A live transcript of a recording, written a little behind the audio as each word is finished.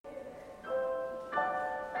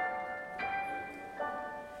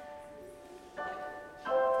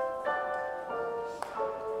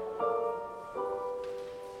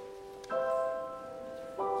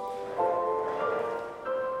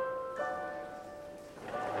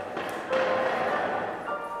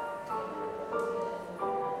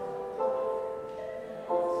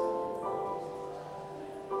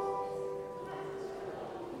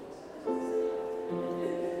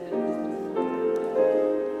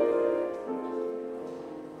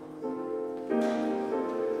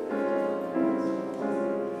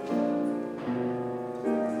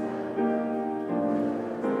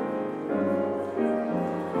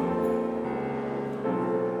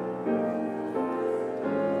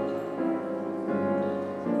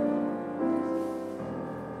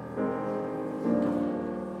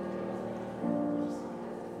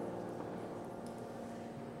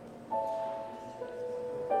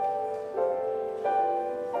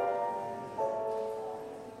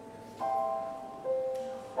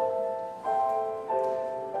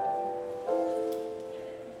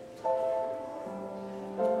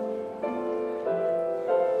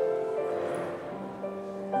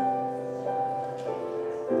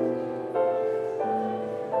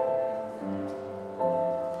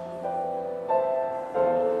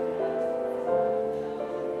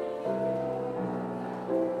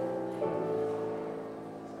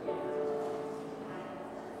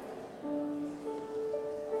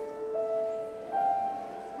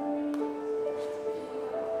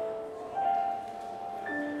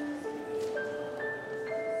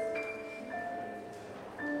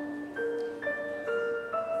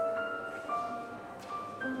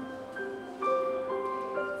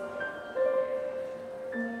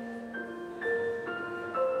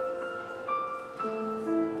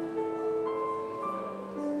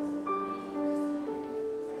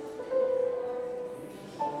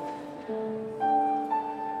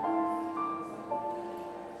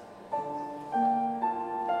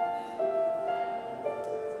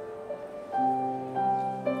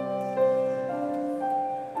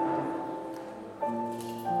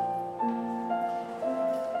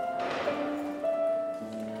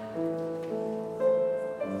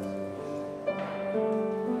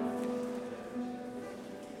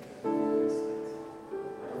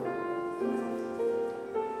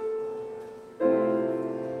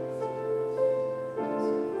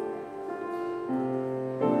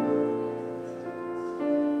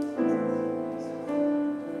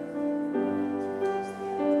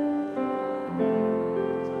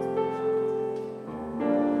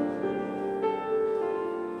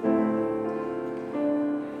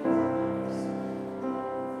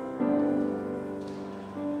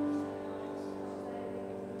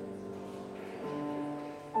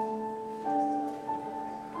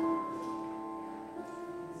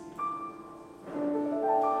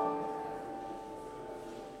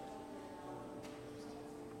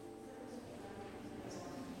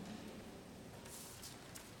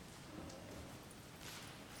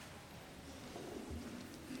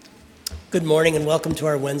Good morning and welcome to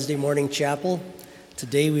our Wednesday morning chapel.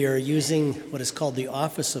 Today we are using what is called the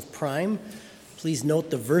Office of Prime. Please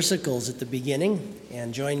note the versicles at the beginning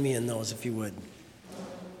and join me in those if you would.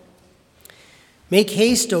 Make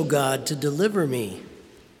haste, O God, to deliver me.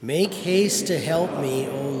 Make haste to help me,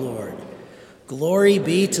 O Lord. Glory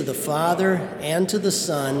be to the Father and to the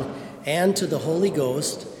Son and to the Holy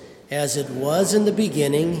Ghost, as it was in the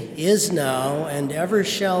beginning, is now, and ever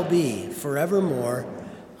shall be, forevermore.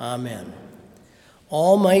 Amen.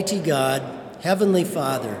 Almighty God, Heavenly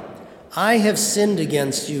Father, I have sinned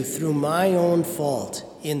against you through my own fault,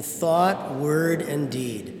 in thought, word, and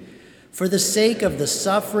deed. For the sake of the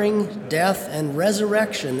suffering, death, and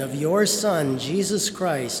resurrection of your Son, Jesus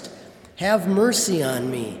Christ, have mercy on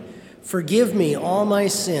me, forgive me all my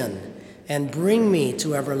sin, and bring me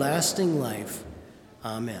to everlasting life.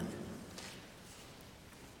 Amen.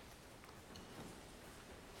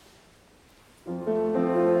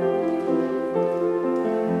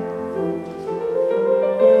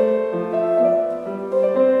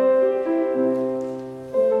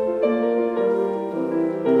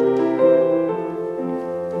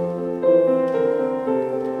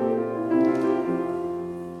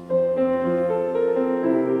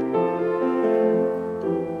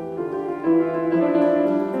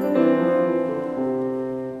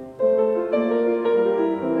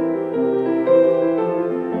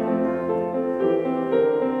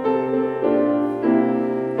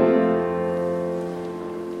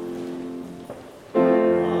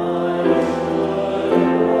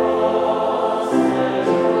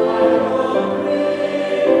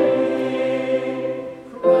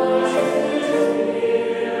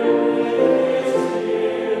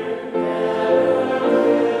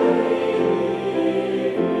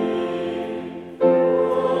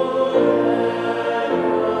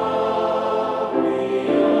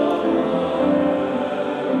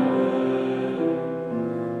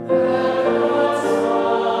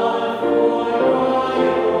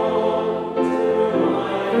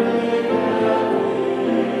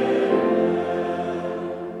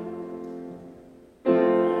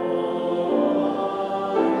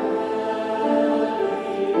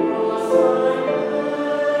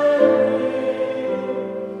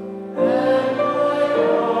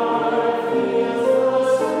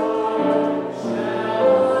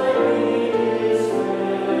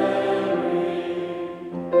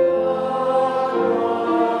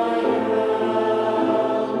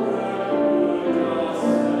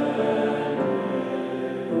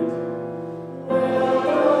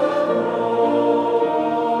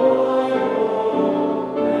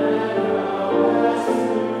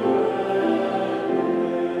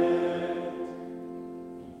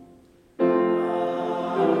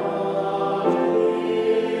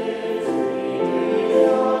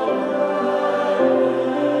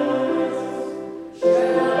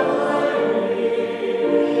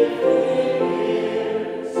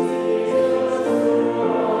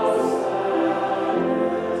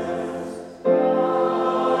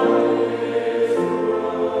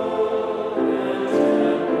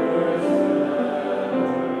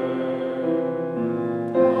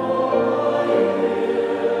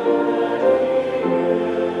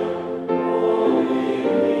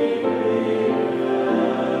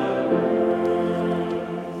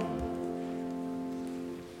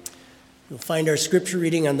 Find our scripture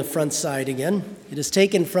reading on the front side again. It is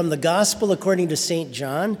taken from the Gospel according to St.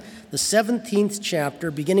 John, the 17th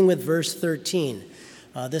chapter, beginning with verse 13.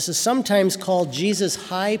 This is sometimes called Jesus'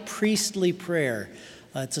 high priestly prayer.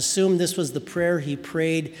 It's assumed this was the prayer he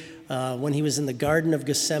prayed when he was in the Garden of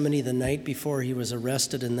Gethsemane the night before he was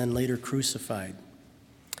arrested and then later crucified.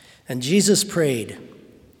 And Jesus prayed,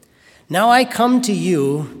 "Now I come to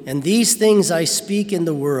you, and these things I speak in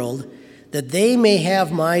the world, that they may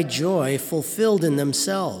have my joy fulfilled in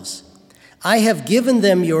themselves. I have given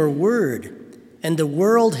them your word, and the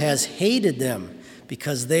world has hated them,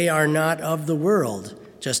 because they are not of the world,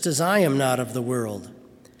 just as I am not of the world.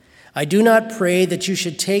 I do not pray that you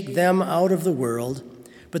should take them out of the world,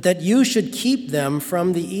 but that you should keep them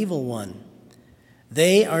from the evil one.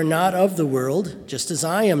 They are not of the world, just as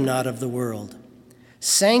I am not of the world.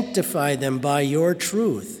 Sanctify them by your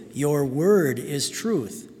truth. Your word is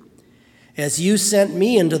truth. As you sent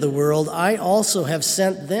me into the world, I also have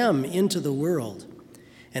sent them into the world.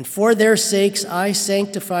 And for their sakes I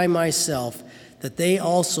sanctify myself, that they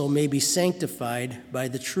also may be sanctified by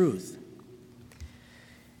the truth."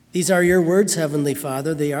 These are your words, Heavenly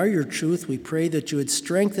Father. They are your truth. We pray that you would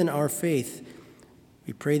strengthen our faith.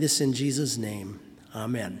 We pray this in Jesus' name.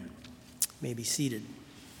 Amen. You may be seated.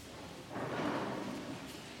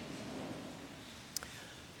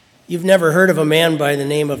 You've never heard of a man by the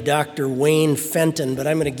name of Dr. Wayne Fenton, but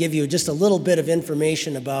I'm going to give you just a little bit of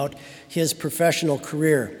information about his professional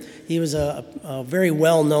career. He was a very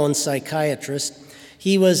well-known psychiatrist.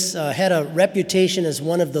 He had a reputation as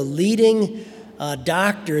one of the leading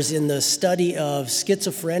doctors in the study of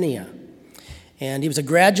schizophrenia. And he was a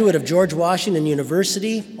graduate of George Washington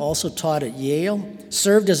University, also taught at Yale,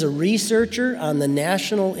 served as a researcher on the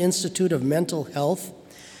National Institute of Mental Health,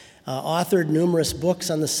 authored numerous books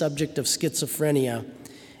on the subject of schizophrenia,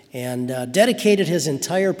 and dedicated his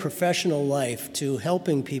entire professional life to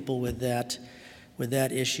helping people with that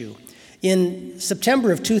issue. In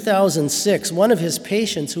September of 2006, one of his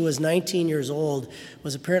patients, who was 19 years old,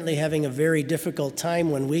 was apparently having a very difficult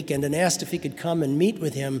time one weekend and asked if he could come and meet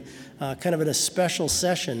with him kind of in a special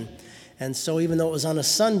session. And so even though it was on a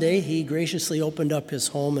Sunday, he graciously opened up his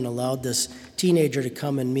home and allowed this teenager to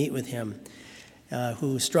come and meet with him,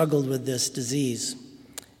 who struggled with this disease.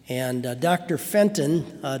 And Dr. Fenton,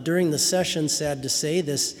 during the session, sad to say,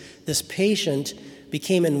 this patient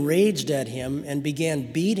became enraged at him and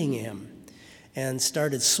began beating him and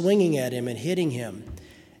started swinging at him and hitting him.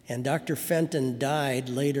 And Dr. Fenton died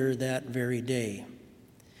later that very day.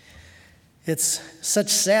 It's such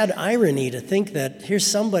sad irony to think that here's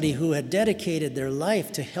somebody who had dedicated their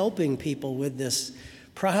life to helping people with this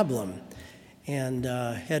problem and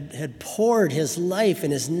had poured his life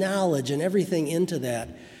and his knowledge and everything into that,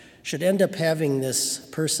 should end up having this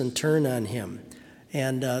person turn on him.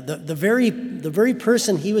 And the very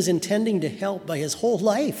person he was intending to help by his whole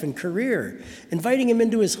life and career, inviting him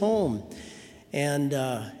into his home, and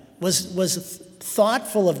was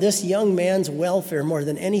thoughtful of this young man's welfare more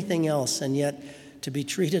than anything else, and yet to be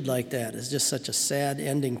treated like that is just such a sad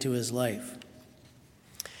ending to his life.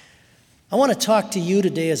 I want to talk to you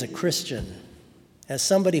today as a Christian, as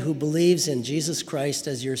somebody who believes in Jesus Christ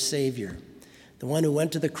as your Savior, the one who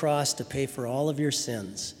went to the cross to pay for all of your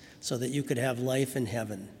sins, so that you could have life in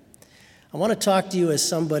heaven. I want to talk to you as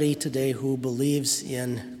somebody today who believes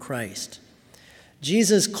in Christ.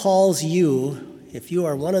 Jesus calls you, if you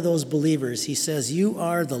are one of those believers, he says, you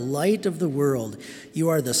are the light of the world. You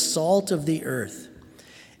are the salt of the earth.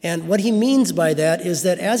 And what he means by that is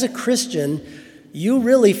that as a Christian, you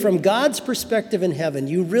really, from God's perspective in heaven,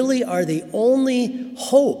 you really are the only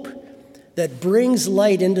hope that brings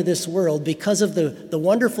light into this world because of the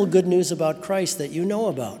wonderful good news about Christ that you know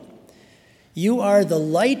about. You are the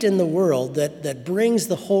light in the world that brings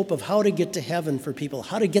the hope of how to get to heaven for people,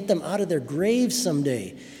 how to get them out of their graves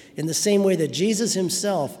someday, in the same way that Jesus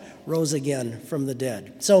himself rose again from the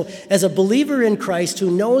dead. So as a believer in Christ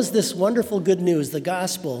who knows this wonderful good news, the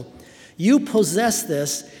gospel, you possess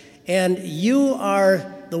this, and you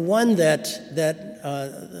are the one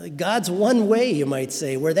that God's one way, you might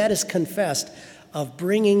say, where that is confessed, of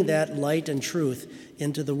bringing that light and truth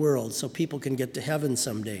into the world so people can get to heaven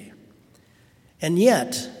someday. And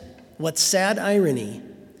yet, what sad irony,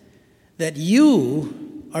 that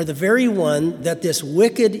you are the very one that this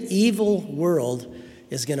wicked, evil world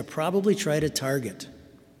is going to probably try to target.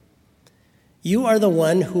 You are the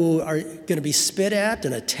one who are going to be spit at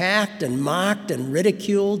and attacked and mocked and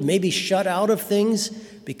ridiculed, maybe shut out of things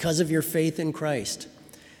because of your faith in Christ.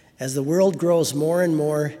 As the world grows more and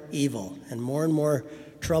more evil and more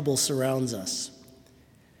trouble surrounds us.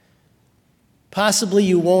 Possibly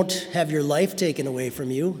you won't have your life taken away from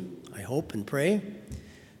you, I hope and pray.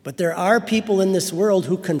 But there are people in this world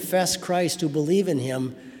who confess Christ, who believe in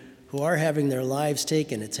him, who are having their lives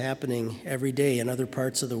taken. It's happening every day in other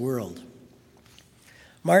parts of the world.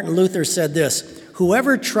 Martin Luther said this,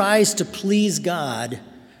 whoever tries to please God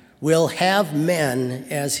will have men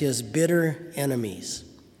as his bitter enemies.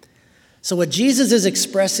 So what Jesus is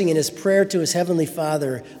expressing in his prayer to his heavenly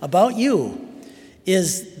Father about you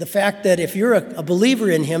is the fact that if you're a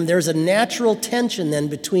believer in him, there's a natural tension then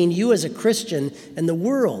between you as a Christian and the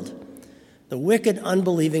world, the wicked,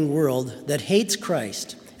 unbelieving world that hates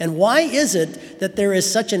Christ. And why is it that there is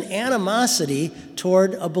such an animosity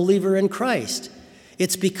toward a believer in Christ?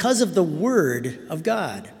 It's because of the Word of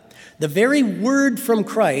God. The very Word from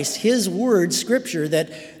Christ, his Word, Scripture,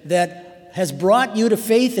 that has brought you to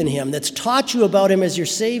faith in him, that's taught you about him as your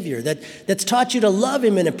Savior, that's taught you to love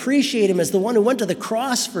him and appreciate him as the one who went to the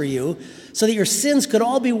cross for you so that your sins could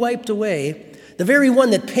all be wiped away, the very one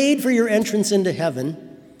that paid for your entrance into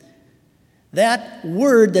heaven, that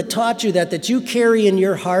word that taught you that you carry in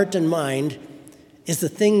your heart and mind is the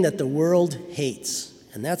thing that the world hates.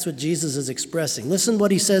 And that's what Jesus is expressing. Listen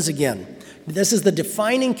what he says again. This is the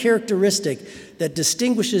defining characteristic that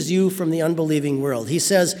distinguishes you from the unbelieving world. He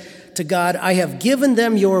says to God, I have given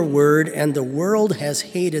them your word, and the world has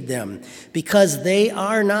hated them, because they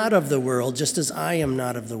are not of the world, just as I am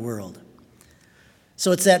not of the world.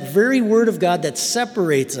 So it's that very word of God that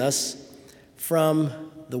separates us from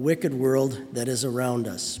the wicked world that is around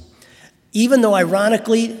us. Even though,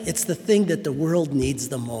 ironically, it's the thing that the world needs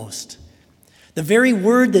the most. The very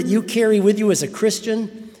word that you carry with you as a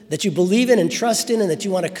Christian, that you believe in and trust in and that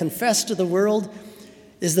you want to confess to the world,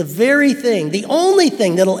 is the very thing, the only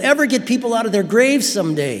thing that'll ever get people out of their graves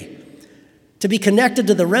someday, to be connected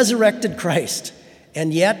to the resurrected Christ.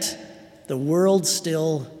 And yet, the world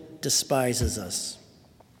still despises us.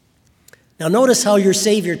 Now notice how your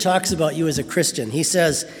Savior talks about you as a Christian. He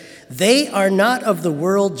says, they are not of the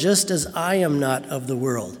world just as I am not of the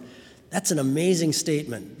world. That's an amazing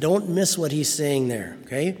statement. Don't miss what he's saying there,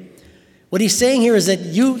 okay? What he's saying here is that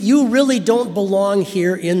you really don't belong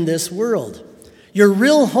here in this world. Your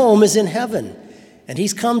real home is in heaven, and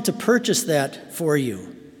he's come to purchase that for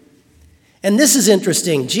you. And this is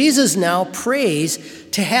interesting. Jesus now prays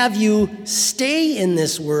to have you stay in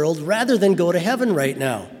this world rather than go to heaven right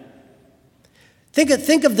now.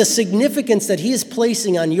 Think of the significance that he is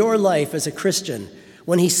placing on your life as a Christian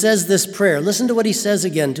when he says this prayer. Listen to what he says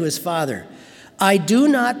again to his Father. I do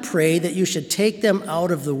not pray that you should take them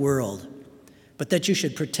out of the world, but that you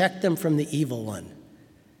should protect them from the evil one.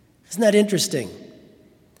 Isn't that interesting?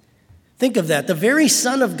 Think of that. The very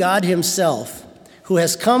Son of God himself, who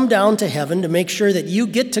has come down to heaven to make sure that you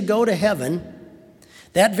get to go to heaven,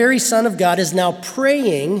 that very Son of God is now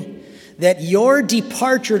praying that your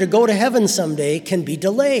departure to go to heaven someday can be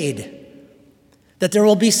delayed. That there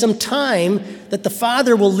will be some time that the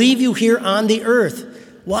Father will leave you here on the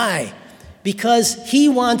earth. Why? Because he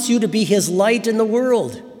wants you to be his light in the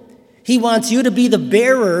world. He wants you to be the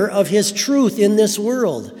bearer of his truth in this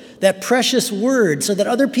world, that precious word, so that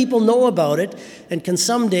other people know about it and can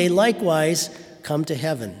someday likewise come to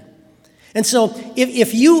heaven. And so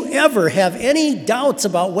if you ever have any doubts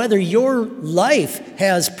about whether your life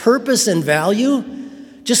has purpose and value,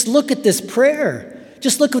 just look at this prayer.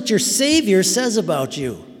 Just look what your Savior says about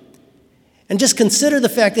you. And just consider the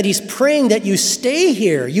fact that he's praying that you stay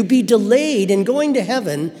here, you be delayed in going to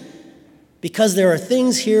heaven, because there are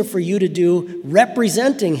things here for you to do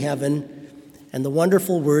representing heaven and the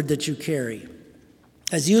wonderful word that you carry.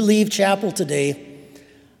 As you leave chapel today,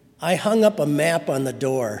 I hung up a map on the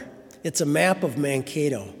door. It's a map of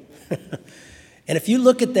Mankato. And if you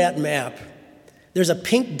look at that map, there's a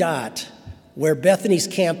pink dot where Bethany's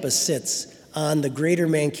campus sits on the greater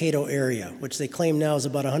Mankato area, which they claim now is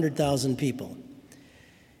about 100,000 people.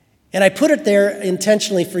 And I put it there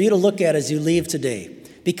intentionally for you to look at as you leave today,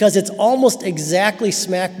 because it's almost exactly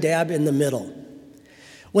smack dab in the middle.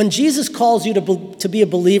 When Jesus calls you to be a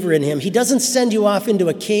believer in him, he doesn't send you off into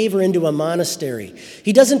a cave or into a monastery.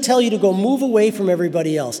 He doesn't tell you to go move away from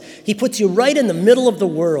everybody else. He puts you right in the middle of the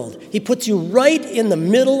world. He puts you right in the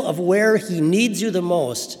middle of where he needs you the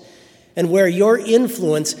most, and where your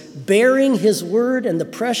influence, bearing his word and the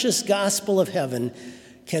precious gospel of heaven,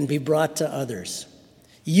 can be brought to others.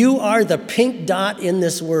 You are the pink dot in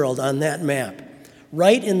this world on that map,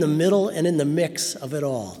 right in the middle and in the mix of it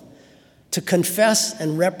all, to confess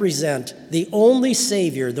and represent the only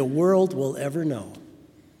Savior the world will ever know.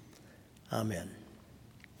 Amen.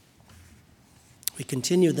 We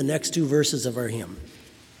continue the next two verses of our hymn.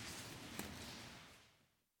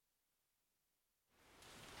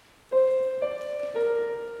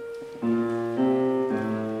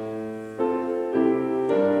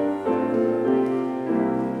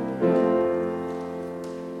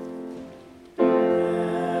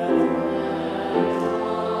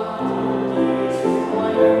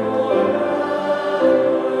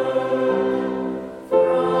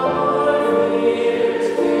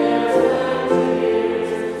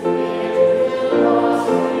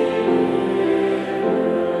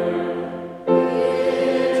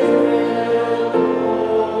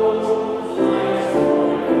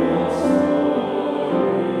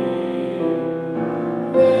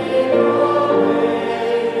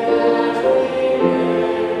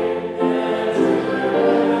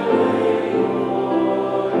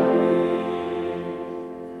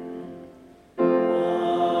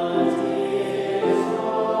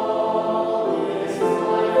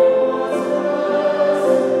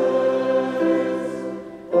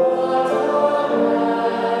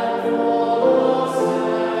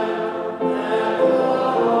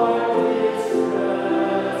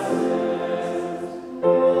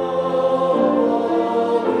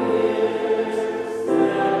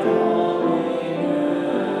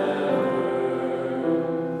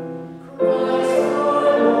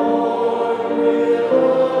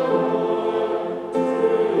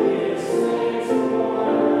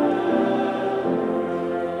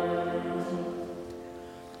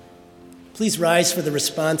 Please rise for the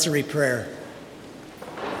responsory prayer.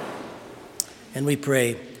 And we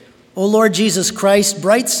pray, O Lord Jesus Christ,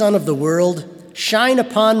 bright Son of the world, shine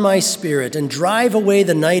upon my spirit and drive away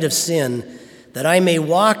the night of sin, that I may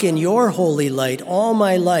walk in your holy light all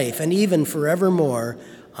my life and even forevermore.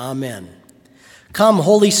 Amen. Come,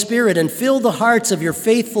 Holy Spirit, and fill the hearts of your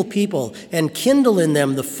faithful people and kindle in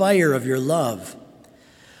them the fire of your love.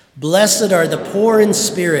 Blessed are the poor in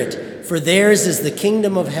spirit, for theirs is the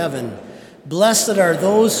kingdom of heaven. Blessed are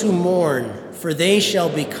those who mourn, for they shall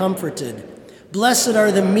be comforted. Blessed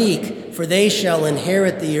are the meek, for they shall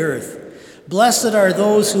inherit the earth. Blessed are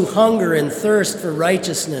those who hunger and thirst for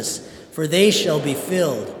righteousness, for they shall be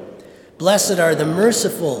filled. Blessed are the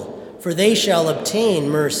merciful, for they shall obtain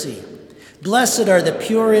mercy. Blessed are the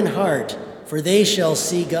pure in heart, for they shall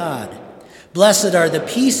see God. Blessed are the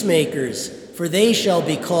peacemakers, for they shall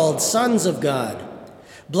be called sons of God.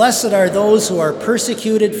 Blessed are those who are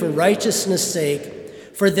persecuted for righteousness'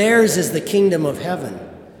 sake, for theirs is the kingdom of heaven.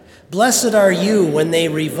 Blessed are you when they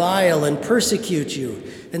revile and persecute you,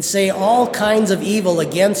 and say all kinds of evil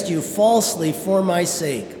against you falsely for my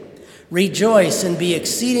sake. Rejoice and be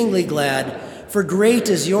exceedingly glad, for great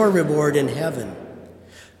is your reward in heaven.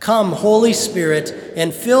 Come, Holy Spirit,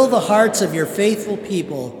 and fill the hearts of your faithful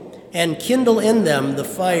people, and kindle in them the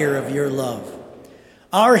fire of your love.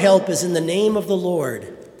 Our help is in the name of the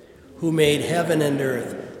Lord, who made heaven and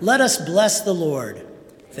earth. Let us bless the Lord.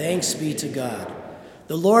 Thanks be to God.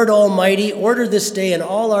 The Lord Almighty order this day and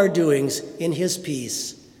all our doings in his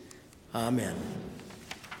peace. Amen.